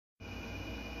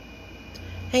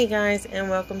Hey guys, and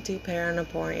welcome to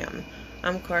Paranaporium.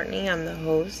 I'm Courtney, I'm the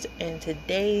host, and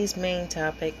today's main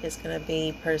topic is going to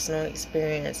be personal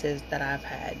experiences that I've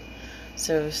had.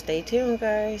 So stay tuned,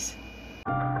 guys.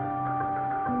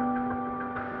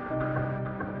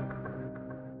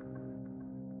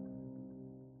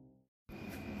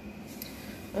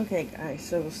 Okay, guys,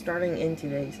 so starting in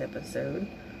today's episode,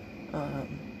 um,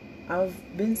 I've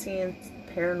been seeing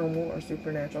paranormal or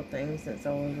supernatural things since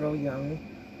I was real young.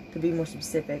 To be more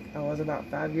specific, I was about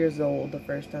 5 years old the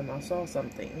first time I saw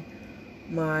something.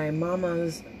 My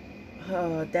mama's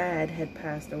dad had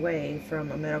passed away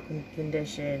from a medical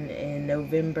condition in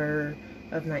November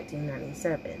of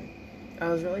 1997. I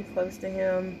was really close to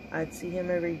him. I'd see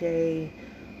him every day.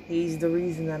 He's the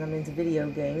reason that I'm into video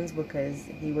games because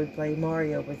he would play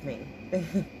Mario with me.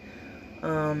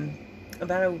 um,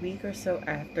 about a week or so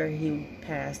after he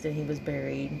passed and he was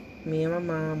buried, me and my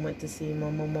mom went to see my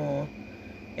mama.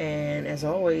 And as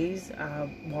always, I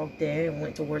walked in and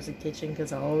went towards the kitchen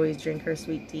because I always drink her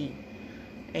sweet tea.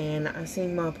 And I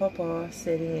seen my papa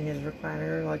sitting in his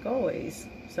recliner like always.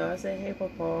 So I said, "Hey,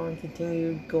 papa," and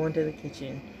continued going to the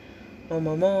kitchen. My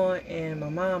mama and my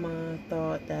mama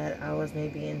thought that I was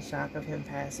maybe in shock of him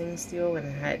passing still, and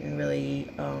I hadn't really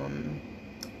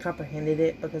comprehended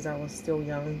it because I was still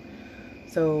young.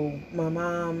 So my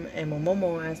mom and my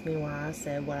mama asked me why I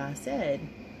said what I said.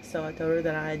 So I told her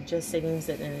that I had just sitting in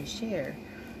his chair.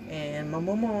 And my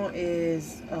mama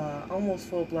is almost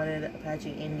full-blooded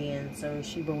Apache Indian, so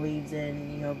she believes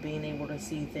in, being able to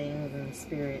see things and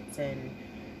spirits and,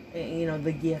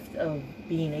 the gift of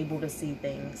being able to see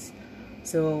things.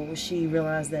 So she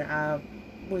realized that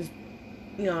was,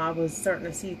 I was starting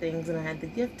to see things and I had the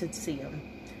gift to see them.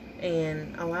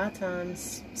 And a lot of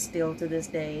times, still to this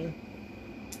day,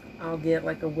 I'll get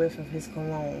like a whiff of his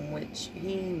cologne, which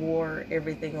he wore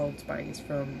everything Old Spice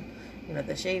from,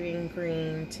 the shaving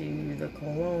cream to the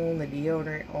cologne, the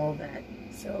deodorant, all that.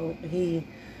 So he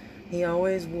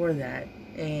always wore that,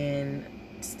 and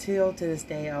still to this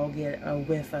day I'll get a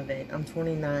whiff of it. I'm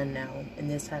 29 now, and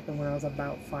this happened when I was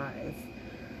about 5.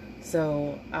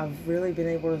 So I've really been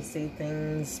able to see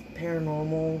things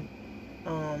paranormal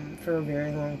for a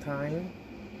very long time.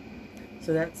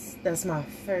 So that's my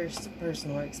first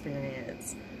personal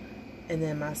experience. And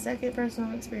then my second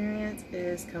personal experience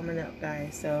is coming up,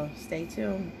 guys. So stay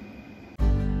tuned.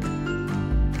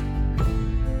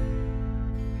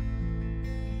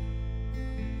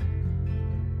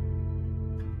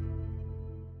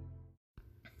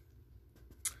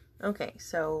 Okay,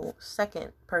 so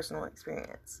second personal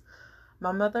experience.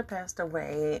 My mother passed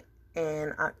away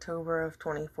in October of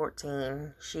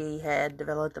 2014. She had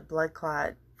developed a blood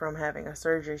clot from having a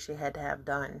surgery she had to have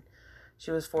done.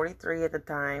 She was 43 at the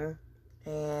time,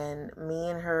 and me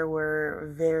and her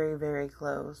were very, very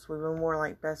close. We were more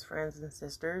like best friends and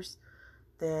sisters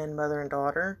than mother and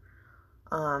daughter.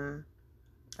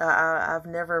 I've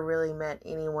never really met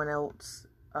anyone else,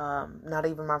 not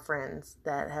even my friends,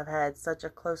 that have had such a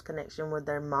close connection with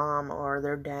their mom or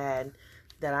their dad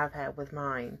that I've had with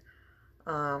mine.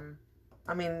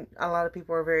 I mean, a lot of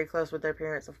people are very close with their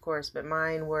parents, of course, but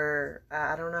mine were,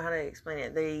 I don't know how to explain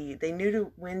it. They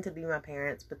knew when to be my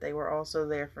parents, but they were also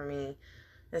there for me,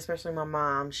 especially my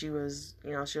mom. She was,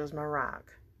 she was my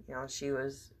rock. She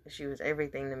was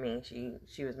everything to me.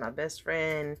 She was my best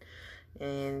friend,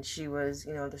 and she was,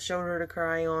 the shoulder to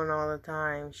cry on all the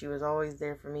time. She was always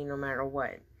there for me no matter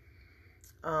what.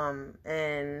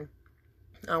 And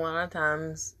a lot of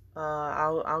times,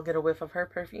 I'll get a whiff of her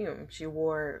perfume. She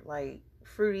wore like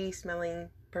fruity smelling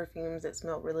perfumes that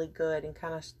smelled really good and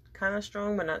kind of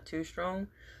strong, but not too strong.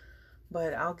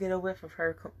 But I'll get a whiff of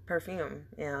her perfume,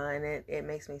 and it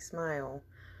makes me smile.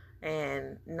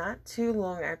 And not too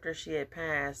long after she had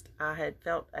passed, I had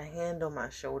felt a hand on my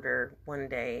shoulder one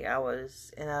day. I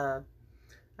was in I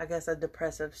guess, a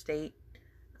depressive state.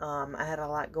 I had a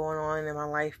lot going on in my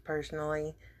life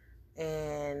personally,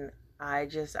 and I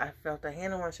felt a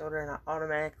hand on my shoulder, and I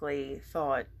automatically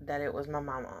thought that it was my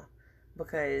mama,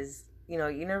 because you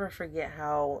never forget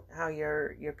how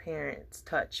your parents'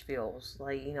 touch feels,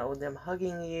 like, them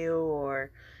hugging you,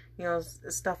 or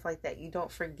stuff like that. You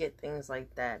don't forget things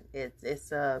like that.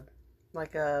 It's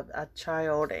like a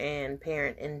child and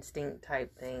parent instinct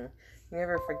type thing. You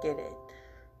never forget it.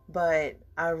 But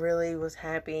I really was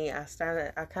happy. I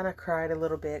kind of cried a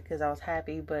little bit because I was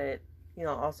happy, but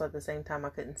also at the same time I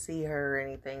couldn't see her or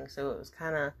anything, so it was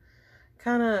kind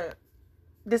of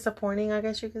disappointing, I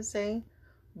guess you could say.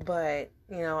 But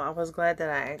I was glad that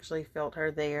I actually felt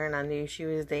her there, and I knew she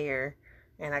was there,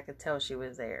 and I could tell she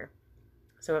was there.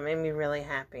 So it made me really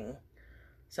happy.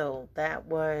 So that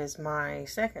was my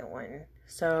second one.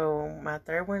 So my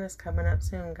third one is coming up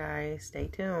soon, guys. Stay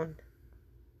tuned.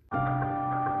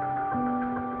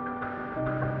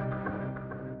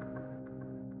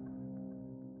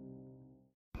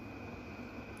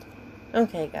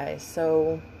 Okay, guys,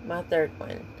 so my third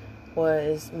one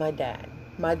was my dad.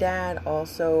 My dad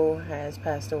also has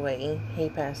passed away. He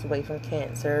passed away from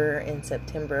cancer in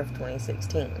September of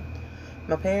 2016.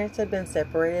 My parents had been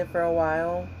separated for a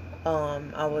while.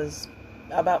 I was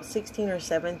about 16 or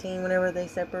 17 whenever they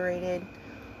separated,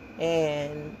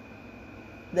 and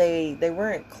they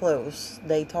weren't close.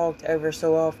 They talked ever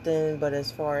so often, but as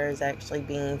far as actually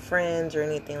being friends or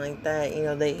anything like that,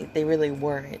 they really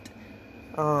weren't.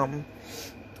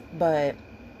 But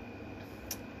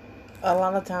a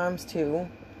lot of times too,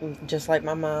 just like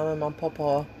my mom and my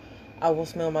papa, I will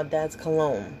smell my dad's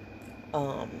cologne.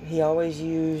 He always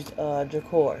used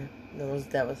Dracor.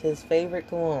 That was his favorite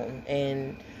cologne,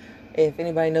 and if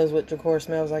anybody knows what Dracor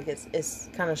smells like, it's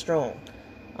kind of strong,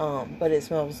 but it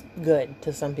smells good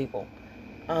to some people.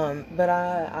 But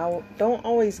I don't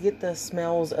always get the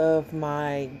smells of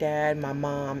my dad, my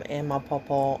mom, and my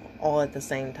papa all at the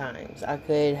same times. I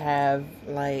could have,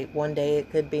 like, one day it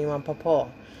could be my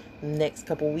papa. Next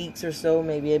couple weeks or so,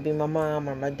 maybe it'd be my mom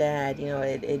or my dad.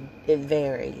 It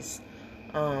varies.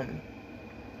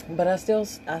 But I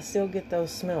still get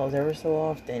those smells ever so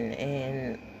often.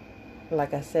 And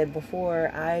like I said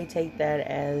before, I take that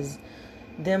as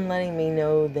them letting me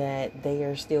know that they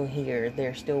are still here.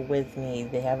 They're still with me.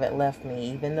 They haven't left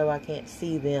me. Even though I can't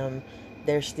see them,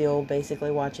 they're still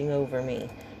basically watching over me.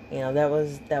 That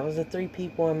was the three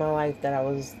people in my life that I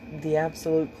was the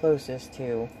absolute closest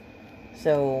to.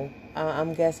 So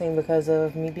I'm guessing because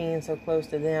of me being so close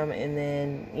to them, and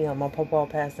then my papa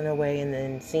passing away, and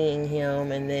then seeing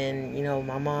him, and then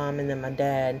my mom, and then my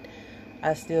dad,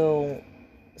 I still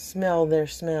smell their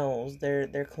smells,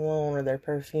 their cologne or their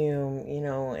perfume,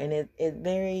 and it's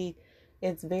very,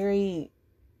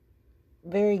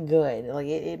 very good. Like,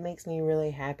 it makes me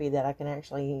really happy that I can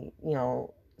actually,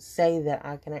 say that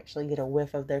I can actually get a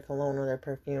whiff of their cologne or their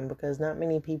perfume, because not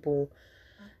many people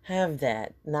have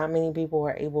that. Not many people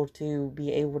are able to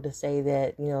say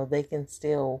that, they can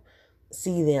still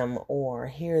see them or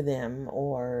hear them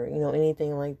or,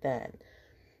 anything like that.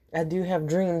 I do have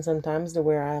dreams sometimes to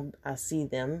where I see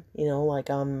them, like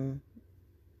I'll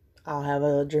have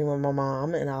a dream of my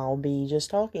mom and I'll be just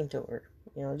talking to her,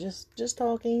 just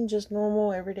talking, just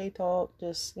normal everyday talk,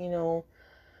 just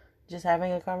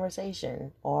having a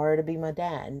conversation, or to be my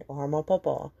dad or my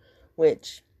papa,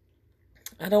 which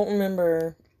I don't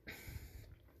remember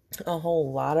a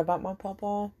whole lot about my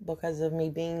papa because of me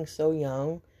being so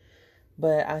young,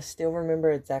 but I still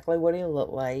remember exactly what he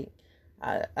looked like.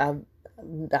 I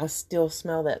still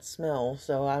smell that smell,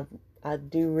 so I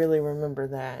do really remember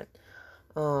that.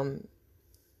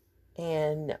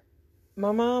 And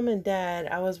my mom and dad,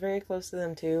 I was very close to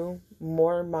them too.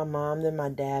 More my mom than my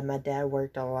dad. My dad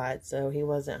worked a lot, so he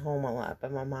wasn't home a lot,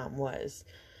 but my mom was.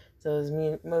 So it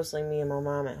was mostly me and my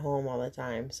mom at home all the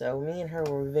time. So me and her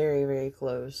were very, very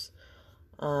close.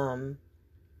 And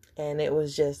it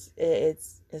was just,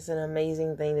 it's an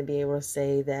amazing thing to be able to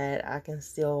say that I can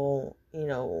still,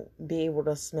 be able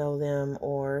to smell them.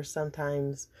 Or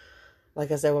sometimes, like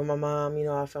I said with my mom,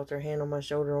 I felt her hand on my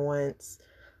shoulder once.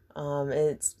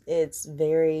 It's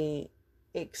very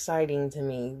exciting to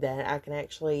me that I can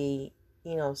actually,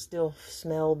 still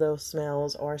smell those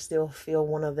smells, or still feel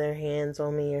one of their hands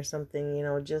on me or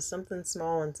something, just something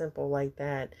small and simple like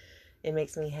that. It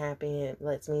makes me happy. It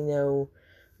lets me know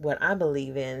what I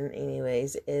believe in,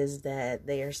 anyways, is that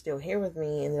they are still here with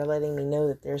me, and they're letting me know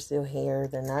that they're still here.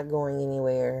 They're not going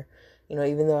anywhere.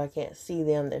 Even though I can't see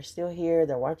them, they're still here.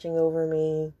 They're watching over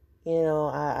me.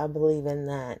 I believe in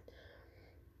that.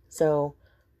 So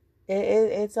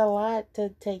it's a lot to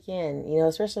take in,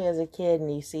 especially as a kid,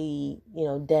 and you see,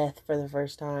 death for the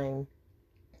first time.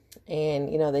 And,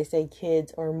 they say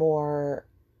kids are more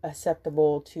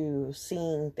acceptable to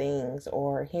seeing things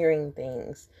or hearing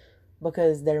things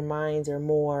because their minds are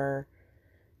more,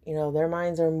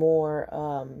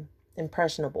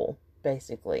 impressionable,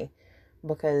 basically.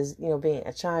 Because, being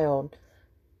a child,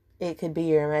 it could be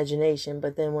your imagination,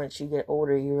 but then once you get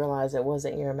older, you realize it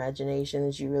wasn't your imagination,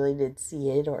 that you really did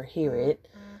see it or hear it.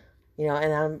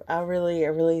 And I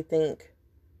really think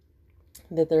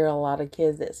that there are a lot of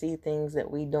kids that see things that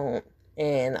we don't,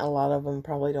 and a lot of them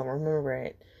probably don't remember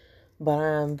it. But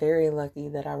I'm very lucky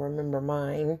that I remember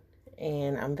mine,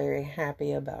 and I'm very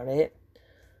happy about it.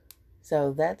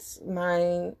 So that's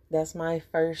my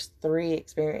first three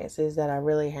experiences that I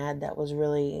really had that was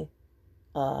really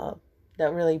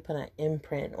that really put an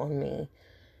imprint on me.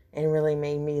 and really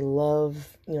made me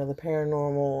love, the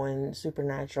paranormal and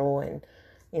supernatural. And,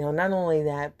 not only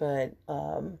that, but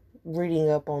reading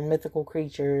up on mythical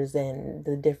creatures and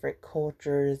the different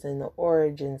cultures and the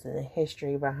origins and the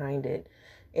history behind it.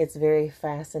 It's very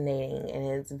fascinating, and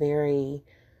it's very,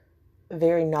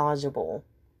 very knowledgeable.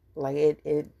 Like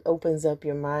it opens up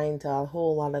your mind to a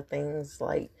whole lot of things.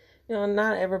 Like,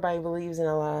 not everybody believes in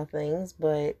a lot of things,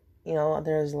 but,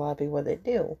 there's a lot of people that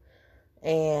do.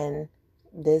 And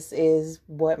this is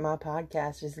what my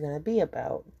podcast is going to be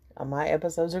about. My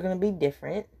episodes are going to be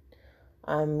different.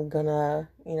 I'm going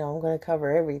to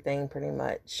cover everything pretty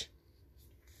much.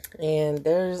 And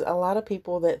there's a lot of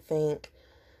people that think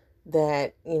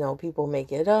that, people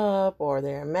make it up or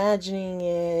they're imagining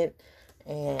it.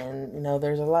 And,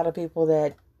 there's a lot of people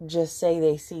that just say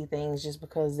they see things just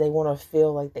because they want to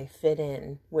feel like they fit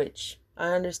in, which I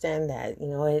understand that,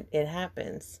 it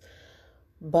happens.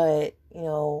 But,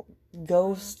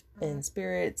 ghosts and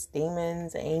spirits,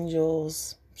 demons,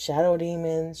 angels, shadow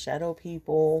demons, shadow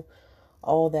people,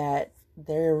 all that,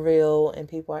 they're real and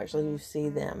people actually see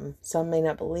them. Some may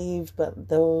not believe, but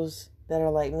those that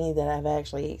are like me that have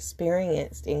actually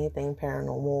experienced anything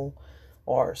paranormal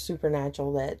or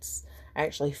supernatural, that's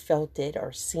actually felt it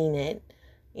or seen it,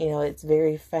 it's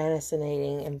very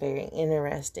fascinating and very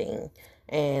interesting.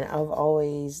 And I've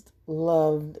always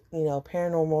loved,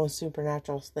 paranormal and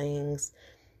supernatural things.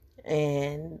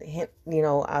 And,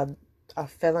 I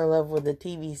fell in love with the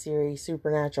TV series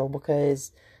Supernatural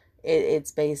because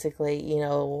it's basically,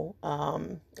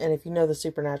 and if you know the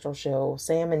Supernatural show,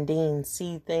 Sam and Dean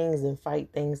see things and fight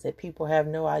things that people have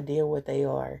no idea what they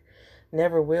are.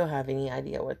 Never will have any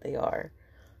idea what they are.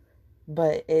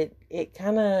 But it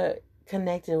kind of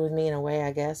connected with me in a way,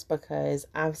 I guess, because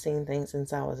I've seen things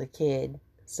since I was a kid.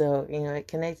 So, it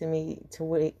connected me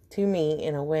to me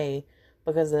in a way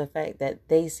because of the fact that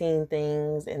they seen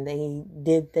things and they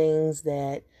did things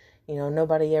that,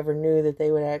 nobody ever knew that they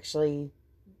would actually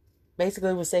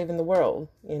basically was saving the world,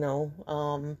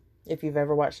 if you've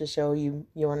ever watched the show, you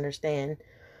understand.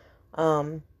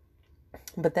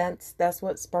 But that's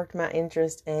what sparked my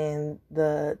interest in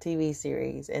the TV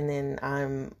series. And then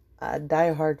I'm a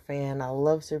diehard fan. I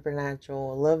love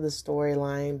Supernatural. I love the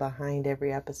storyline behind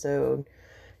every episode.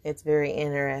 It's very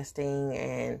interesting,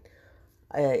 and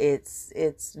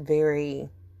it's very,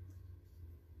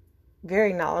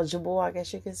 very knowledgeable, I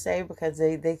guess you could say, because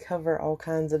they cover all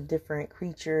kinds of different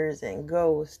creatures and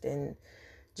ghosts and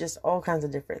just all kinds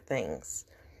of different things.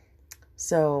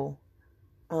 So,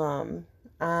 I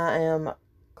am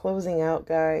closing out,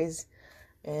 guys,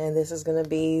 and this is going to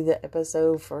be the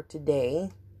episode for today.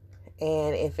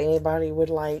 And if anybody would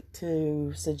like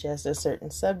to suggest a certain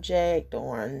subject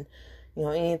on,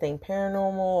 anything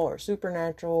paranormal or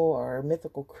supernatural or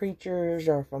mythical creatures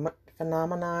or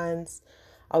phenomenons,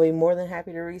 I'll be more than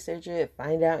happy to research it,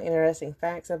 find out interesting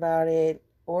facts about it,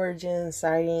 origins,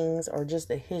 sightings, or just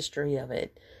the history of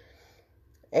it.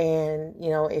 And,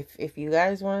 if you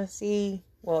guys want to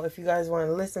if you guys want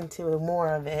to listen to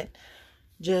more of it,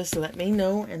 just let me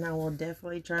know, and I will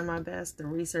definitely try my best to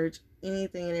research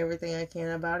anything and everything I can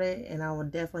about it, and I will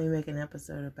definitely make an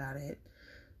episode about it.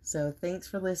 So thanks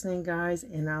for listening, guys,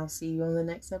 and I'll see you on the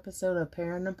next episode of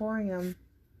Paranormalium.